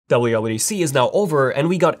WWDC is now over, and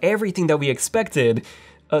we got everything that we expected,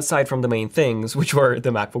 aside from the main things, which were the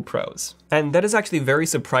MacBook Pros. And that is actually very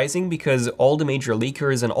surprising because all the major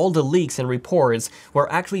leakers and all the leaks and reports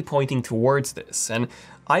were actually pointing towards this. And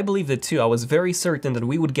I believed it too. I was very certain that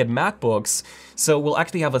we would get MacBooks, so we'll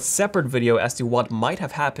actually have a separate video as to what might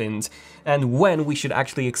have happened and when we should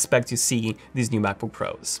actually expect to see these new MacBook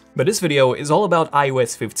Pros. But this video is all about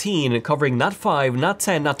iOS 15, covering not 5, not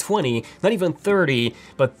 10, not 20, not even 30,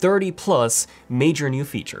 but 30 plus major new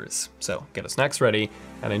features. So get the snacks ready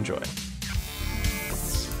and enjoy.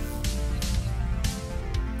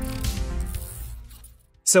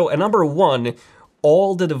 So at number 1,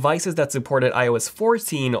 all the devices that supported iOS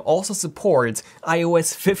 14 also support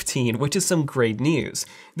iOS 15, which is some great news.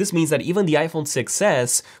 This means that even the iPhone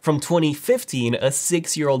 6s from 2015, a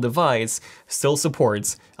 6-year-old device, still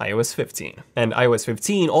supports iOS 15. And iOS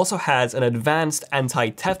 15 also has an advanced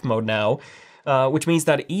anti-theft mode now, which means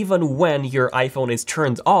that even when your iPhone is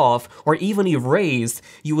turned off or even erased,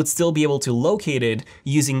 you would still be able to locate it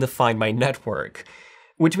using the Find My network.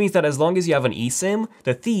 Which means that as long as you have an eSIM,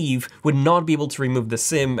 the thief would not be able to remove the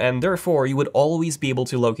SIM, and therefore you would always be able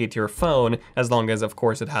to locate your phone, as long as of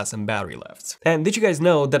course it has some battery left. And did you guys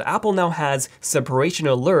know that Apple now has separation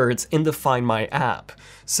alerts in the Find My app?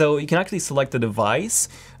 So you can actually select the device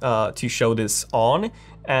to show this on,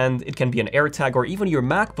 and it can be an AirTag or even your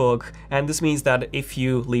MacBook, and this means that if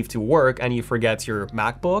you leave to work and you forget your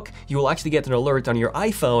MacBook, you will actually get an alert on your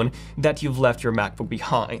iPhone that you've left your MacBook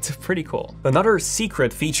behind. Pretty cool. Another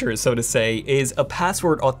secret feature, so to say, is a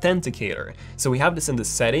password authenticator. So we have this in the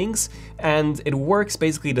settings, and it works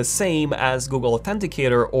basically the same as Google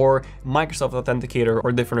Authenticator or Microsoft Authenticator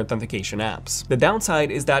or different authentication apps. The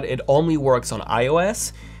downside is that it only works on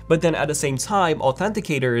iOS, but then at the same time,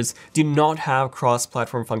 authenticators do not have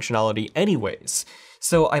cross-platform functionality anyways.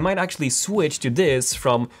 So I might actually switch to this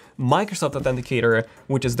from Microsoft Authenticator,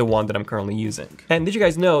 which is the one that I'm currently using. And did you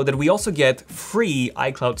guys know that we also get free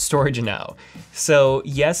iCloud storage now? So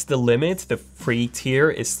yes, the limit, the free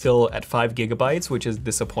tier, is still at 5 GB, which is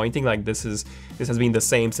disappointing. Like this has been the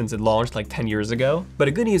same since it launched like 10 years ago. But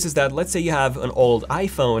the good news is that let's say you have an old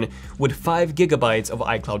iPhone with 5 GB of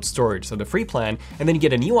iCloud storage, so the free plan, and then you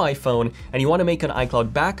get a new iPhone and you want to make an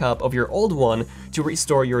iCloud backup of your old one to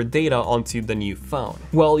restore your data onto the new phone.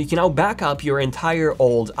 Well, you can now back up your entire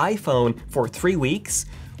old iPhone for 3 weeks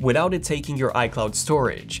without it taking your iCloud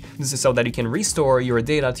storage. This is so that you can restore your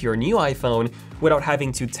data to your new iPhone without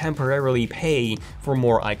having to temporarily pay for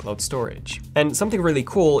more iCloud storage. And something really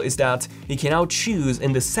cool is that you can now choose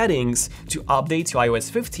in the settings to update to iOS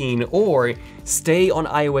 15 or stay on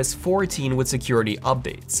iOS 14 with security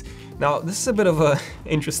updates. Now, this is a bit of an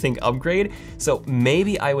interesting upgrade, so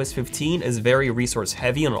maybe iOS 15 is very resource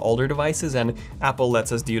heavy on older devices and Apple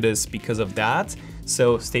lets us do this because of that,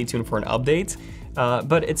 so stay tuned for an update.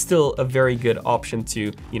 But it's still a very good option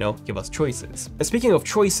to, give us choices. Speaking of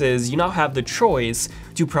choices, you now have the choice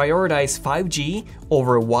to prioritize 5G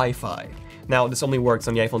over Wi-Fi. Now, this only works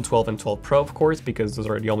on the iPhone 12 and 12 Pro, of course, because those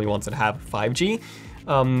are the only ones that have 5G.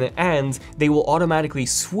 And they will automatically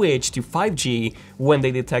switch to 5G when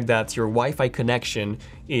they detect that your Wi-Fi connection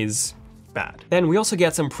is bad. And we also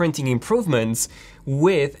get some printing improvements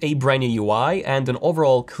with a brand new UI and an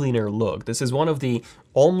overall cleaner look. This is one of the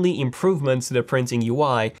only improvements to the printing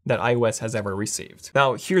UI that iOS has ever received.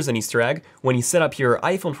 Now, here's an Easter egg. When you set up your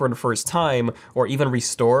iPhone for the first time, or even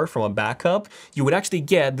restore from a backup, you would actually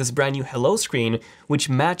get this brand new hello screen, which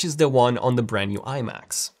matches the one on the brand new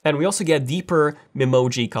iMacs. And we also get deeper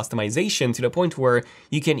Memoji customization to the point where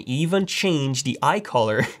you can even change the eye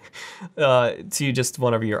color to just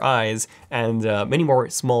one of your eyes, and many more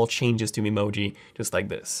small changes to Memoji, just like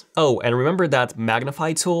this. Oh, and remember that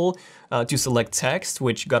magnify tool to select text,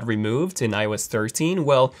 which got removed in iOS 13?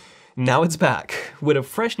 Well, now it's back with a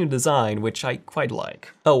fresh new design, which I quite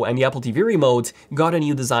like. Oh, and the Apple TV remote got a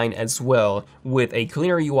new design as well, with a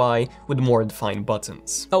cleaner UI with more defined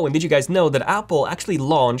buttons. Oh, and did you guys know that Apple actually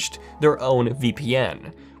launched their own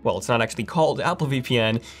VPN? Well, it's not actually called Apple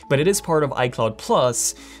VPN, but it is part of iCloud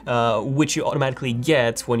Plus, which you automatically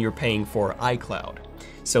get when you're paying for iCloud.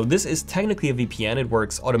 So this is technically a VPN, it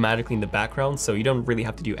works automatically in the background, so you don't really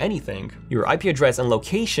have to do anything. Your IP address and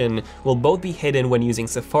location will both be hidden when using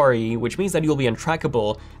Safari, which means that you'll be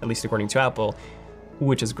untrackable, at least according to Apple,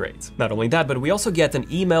 which is great. Not only that, but we also get an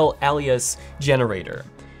email alias generator,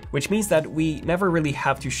 which means that we never really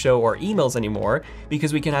have to show our emails anymore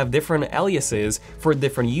because we can have different aliases for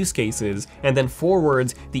different use cases and then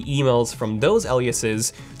forward the emails from those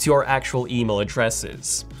aliases to our actual email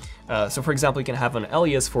addresses. So for example, you can have an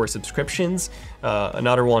alias for subscriptions,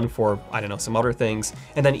 another one for, I don't know, some other things,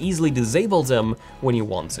 and then easily disable them when you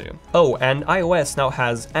want to. Oh, and iOS now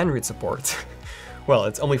has Android support. Well,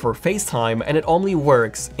 it's only for FaceTime, and it only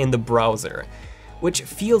works in the browser, which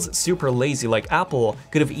feels super lazy. Like Apple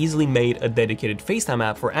could have easily made a dedicated FaceTime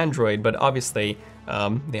app for Android, but obviously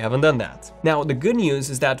they haven't done that. Now, the good news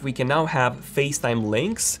is that we can now have FaceTime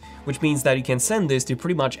links, which means that you can send this to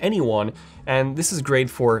pretty much anyone, and this is great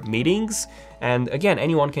for meetings, and again,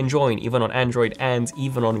 anyone can join, even on Android and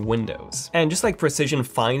even on Windows. And just like precision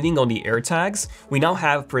finding on the AirTags, we now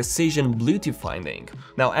have precision Bluetooth finding.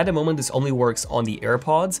 Now, at the moment, this only works on the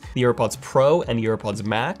AirPods Pro and the AirPods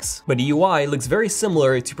Max, but the UI looks very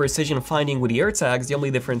similar to precision finding with the AirTags. The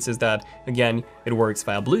only difference is that, again, it works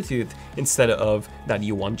via Bluetooth instead of that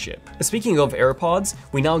U1 chip. Speaking of AirPods,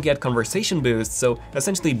 we now get conversation boost, so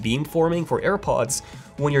essentially beamforming for AirPods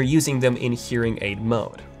when you're using them in hearing aid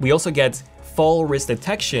mode. We also get fall risk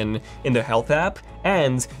detection in the health app,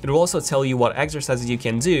 and it will also tell you what exercises you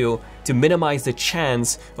can do to minimize the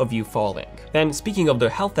chance of you falling. And speaking of the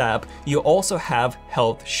health app, you also have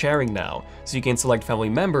health sharing now, so you can select family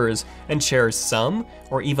members and share some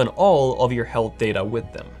or even all of your health data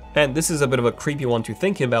with them. And this is a bit of a creepy one to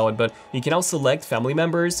think about, but you can now select family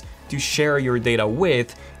members to share your data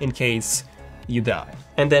with in case you die.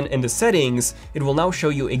 And then in the settings, it will now show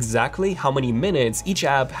you exactly how many minutes each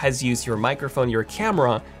app has used your microphone, your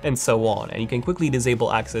camera, and so on, and you can quickly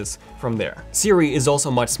disable access from there. Siri is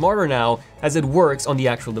also much smarter now, as it works on the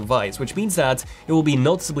actual device, which means that it will be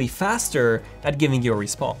noticeably faster at giving you a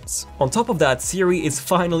response. On top of that, Siri is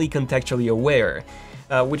finally contextually aware,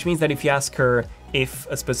 which means that if you ask her if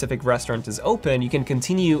a specific restaurant is open, you can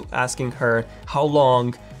continue asking her how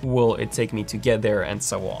long will it take me to get there, and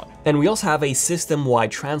so on. And we also have a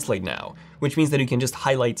system-wide translate now, which means that you can just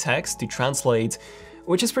highlight text to translate,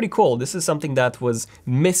 which is pretty cool. This is something that was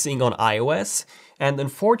missing on iOS, and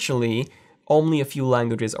unfortunately, only a few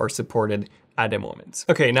languages are supported at the moment.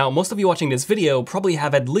 Okay, now most of you watching this video probably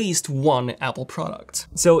have at least one Apple product.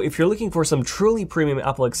 So if you're looking for some truly premium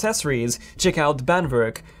Apple accessories, check out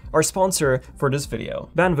BandWerk, our sponsor for this video.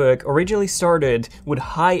 BandWerk originally started with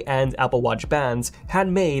high-end Apple Watch bands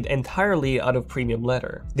handmade entirely out of premium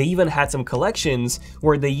leather. They even had some collections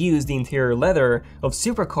where they used the interior leather of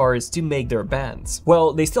supercars to make their bands.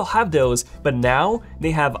 Well, they still have those, but now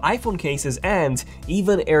they have iPhone cases and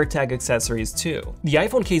even AirTag accessories too. The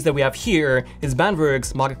iPhone case that we have here is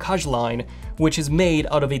BandWerk's Magacage line, which is made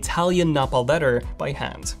out of Italian Napa leather by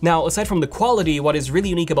hand. Now, aside from the quality, what is really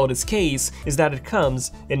unique about this case is that it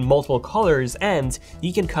comes in multiple colors and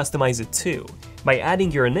you can customize it too, by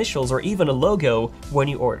adding your initials or even a logo when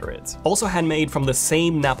you order it. Also handmade from the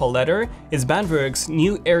same Napa leather is BandWerk's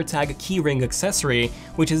new AirTag keyring accessory,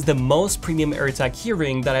 which is the most premium AirTag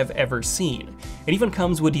keyring that I've ever seen. It even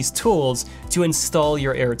comes with these tools to install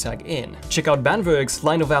your AirTag in. Check out BandWerk's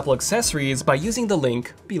line of Apple accessories by using the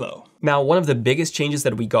link below. Now, one of the biggest changes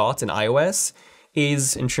that we got in iOS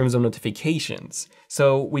is in terms of notifications.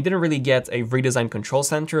 So we didn't really get a redesigned control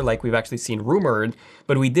center like we've actually seen rumored,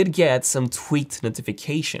 but we did get some tweaked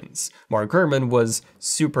notifications. Mark Gurman was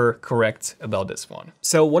super correct about this one.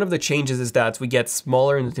 So one of the changes is that we get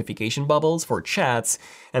smaller notification bubbles for chats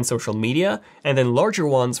and social media, and then larger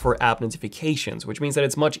ones for app notifications, which means that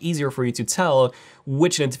it's much easier for you to tell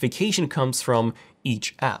which notification comes from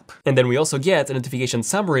each app. And then we also get a notification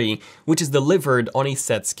summary, which is delivered on a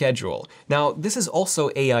set schedule. Now, this is also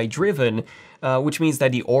AI driven, which means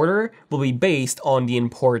that the order will be based on the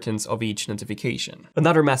importance of each notification.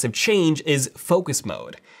 Another massive change is focus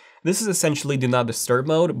mode. This is essentially do not disturb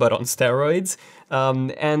mode, but on steroids.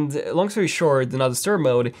 And long story short, do not disturb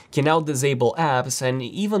mode can now disable apps and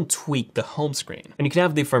even tweak the home screen. And you can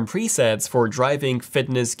have different presets for driving,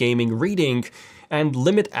 fitness, gaming, reading, and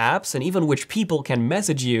limit apps and even which people can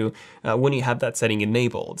message you when you have that setting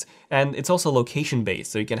enabled. And it's also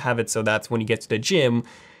location-based, so you can have it so that when you get to the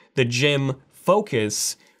gym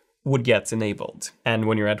focus would get enabled. And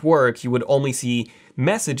when you're at work, you would only see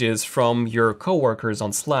messages from your coworkers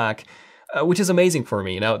on Slack, which is amazing for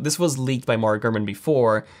me. Now, this was leaked by Mark Gurman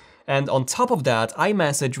before, and on top of that,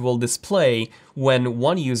 iMessage will display when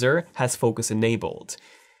one user has focus enabled.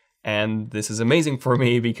 And this is amazing for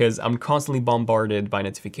me because I'm constantly bombarded by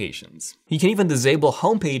notifications. You can even disable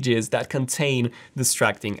home pages that contain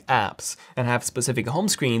distracting apps and have specific home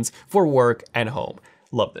screens for work and home.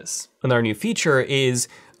 Love this. Another new feature is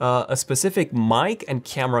a specific mic and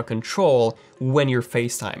camera control when you're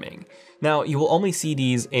FaceTiming. Now, you will only see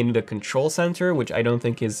these in the control center, which I don't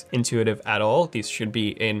think is intuitive at all. These should be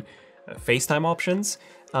in FaceTime options.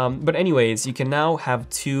 But anyways, you can now have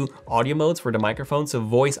 2 audio modes for the microphone, so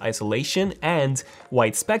voice isolation and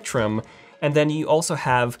wide spectrum. And then you also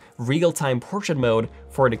have real-time portrait mode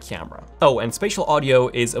for the camera. Oh, and spatial audio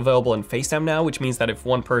is available in Facetime now, which means that if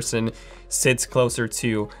one person sits closer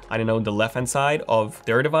to, I don't know, the left-hand side of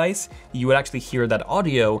their device, you would actually hear that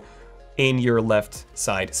audio in your left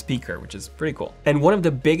side speaker, which is pretty cool. And one of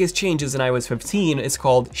the biggest changes in iOS 15 is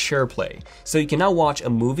called Shareplay. So you can now watch a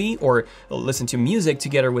movie or listen to music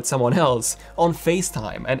together with someone else on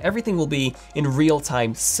FaceTime, and everything will be in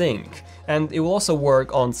real-time sync. And it will also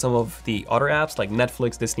work on some of the other apps like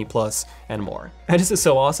Netflix, Disney Plus, and more. And this is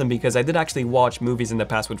so awesome because I did actually watch movies in the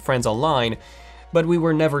past with friends online, but we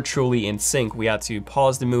were never truly in sync. We had to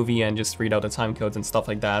pause the movie and just read out the time codes and stuff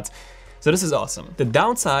like that. So this is awesome. The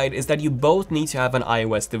downside is that you both need to have an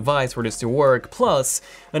iOS device for this to work, plus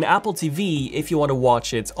an Apple TV if you want to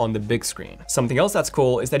watch it on the big screen. Something else that's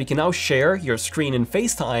cool is that you can now share your screen in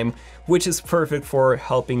FaceTime, which is perfect for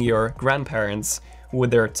helping your grandparents with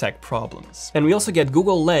their tech problems. And we also get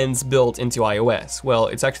Google Lens built into iOS. Well,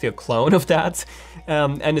 it's actually a clone of that,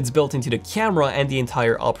 and it's built into the camera and the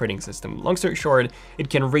entire operating system. Long story short, it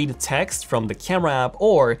can read text from the camera app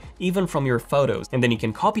or even from your photos, and then you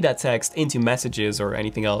can copy that text into messages or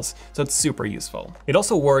anything else, so it's super useful. It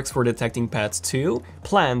also works for detecting pets too,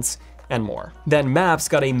 plants, and more. Then Maps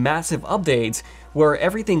got a massive update where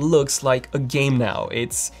everything looks like a game now.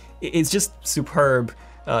 It's just superb.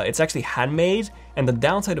 It's actually handmade, and the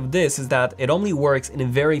downside of this is that it only works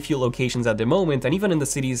in very few locations at the moment, and even in the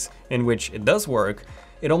cities in which it does work,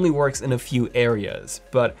 it only works in a few areas.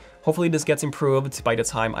 But hopefully this gets improved by the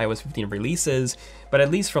time iOS 15 releases, but at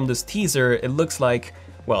least from this teaser, it looks like,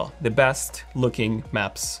 well, the best looking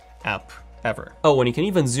Maps app ever. Oh, and you can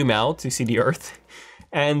even zoom out to see the Earth.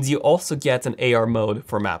 And you also get an AR mode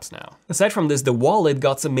for Maps now. Aside from this, the wallet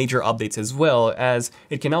got some major updates as well, as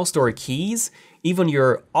it can now store keys, even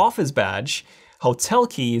your office badge, hotel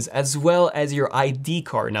keys, as well as your ID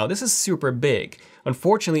card. Now, this is super big.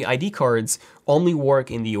 Unfortunately, ID cards only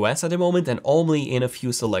work in the US at the moment and only in a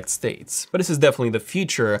few select states. But this is definitely the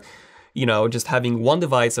future. You know, just having one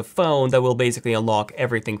device, a phone, that will basically unlock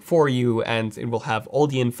everything for you, and it will have all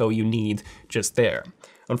the info you need just there.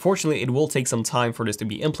 Unfortunately, it will take some time for this to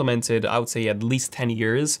be implemented. I would say at least 10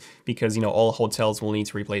 years, because, you know, all hotels will need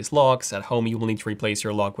to replace locks. At home, you will need to replace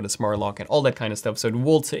your lock with a smart lock and all that kind of stuff. So it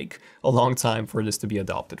will take a long time for this to be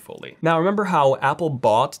adopted fully. Now, remember how Apple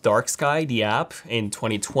bought Dark Sky, the app, in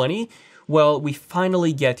 2020? Well, we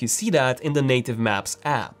finally get to see that in the native Maps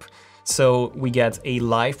app. So we get a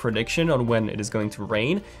live prediction on when it is going to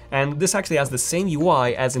rain, and this actually has the same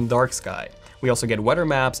UI as in Dark Sky. We also get weather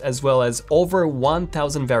maps as well as over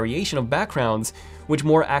 1,000 variation of backgrounds, which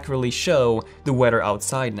more accurately show the weather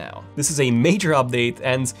outside now. This is a major update,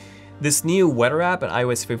 and this new weather app in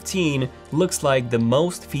iOS 15 looks like the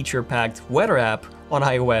most feature-packed weather app on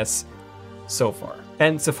iOS so far.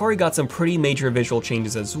 And Safari got some pretty major visual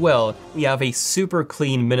changes as well. We have a super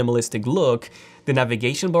clean, minimalistic look. The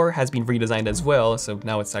navigation bar has been redesigned as well, so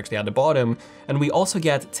now it's actually at the bottom. And we also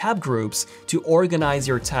get tab groups to organize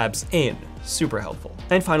your tabs in. Super helpful.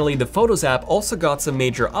 And finally, the Photos app also got some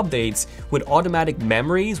major updates with automatic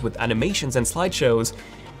memories, with animations and slideshows.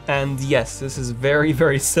 And yes, this is very,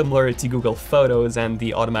 very similar to Google Photos and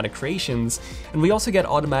the automatic creations. And we also get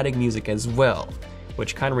automatic music as well,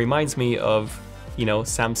 which kind of reminds me of, you know,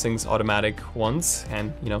 Samsung's automatic ones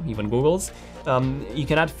and, you know, even Google's. You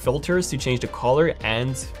can add filters to change the color,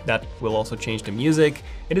 and that will also change the music.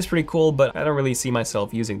 It is pretty cool, but I don't really see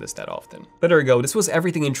myself using this that often. But there we go, this was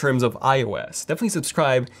everything in terms of iOS. Definitely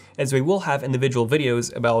subscribe, as we will have individual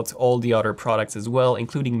videos about all the other products as well,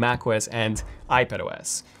 including macOS and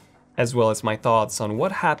iPadOS, as well as my thoughts on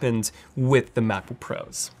what happened with the MacBook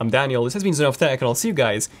Pros. I'm Daniel, this has been Zone of Tech, and I'll see you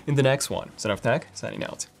guys in the next one. Zone of Tech, signing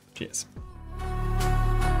out. Cheers.